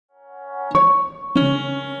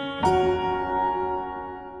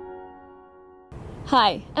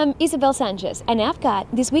Hi, I'm Isabel Sanchez, and I've got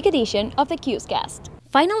this week edition of the Cuse Cast.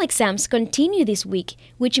 Final exams continue this week,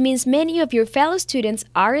 which means many of your fellow students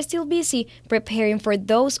are still busy preparing for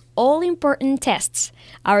those all-important tests.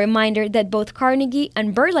 A reminder that both Carnegie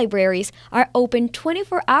and Byrd libraries are open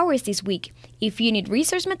 24 hours this week if you need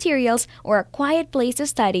resource materials or a quiet place to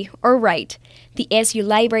study or write. The SU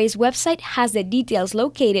Library's website has the details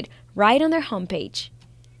located right on their homepage.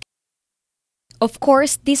 Of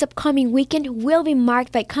course, this upcoming weekend will be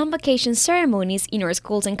marked by convocation ceremonies in our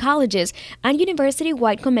schools and colleges and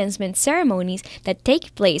university-wide commencement ceremonies that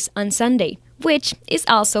take place on Sunday, which is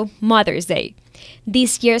also Mother's Day.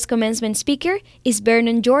 This year's commencement speaker is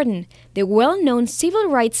Vernon Jordan, the well-known civil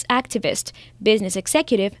rights activist, business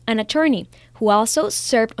executive, and attorney, who also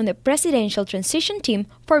served on the presidential transition team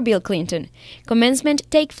for Bill Clinton. Commencement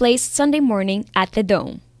takes place Sunday morning at the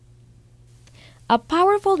Dome. A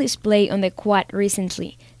powerful display on the Quad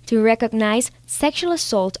recently to recognize Sexual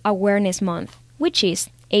Assault Awareness Month, which is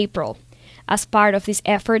April. As part of this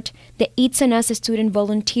effort, the It's on Us student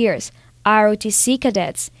volunteers, ROTC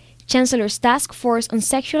cadets, Chancellor's Task Force on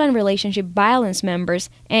Sexual and Relationship Violence members,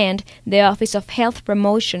 and the Office of Health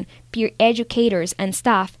Promotion, peer educators, and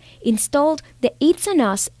staff installed the It's on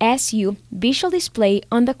Us SU visual display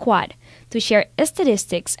on the Quad to share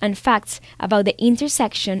statistics and facts about the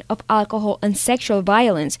intersection of alcohol and sexual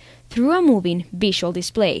violence through a moving visual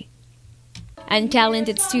display. And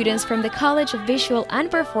talented students from the College of Visual and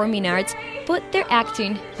Performing Arts put their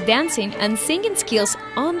acting, dancing, and singing skills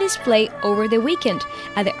on display over the weekend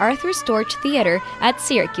at the Arthur Storch Theater at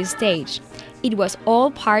Syracuse Stage. It was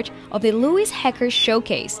all part of the Louis Hecker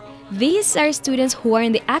Showcase. These are students who are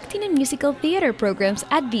in the acting and musical theater programs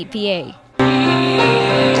at VPA.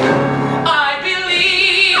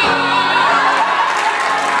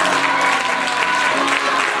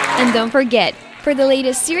 And don't forget, for the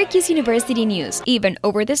latest Syracuse University news, even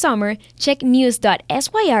over the summer, check news.syr.edu.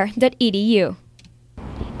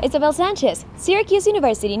 Isabel Sanchez, Syracuse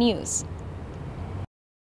University News.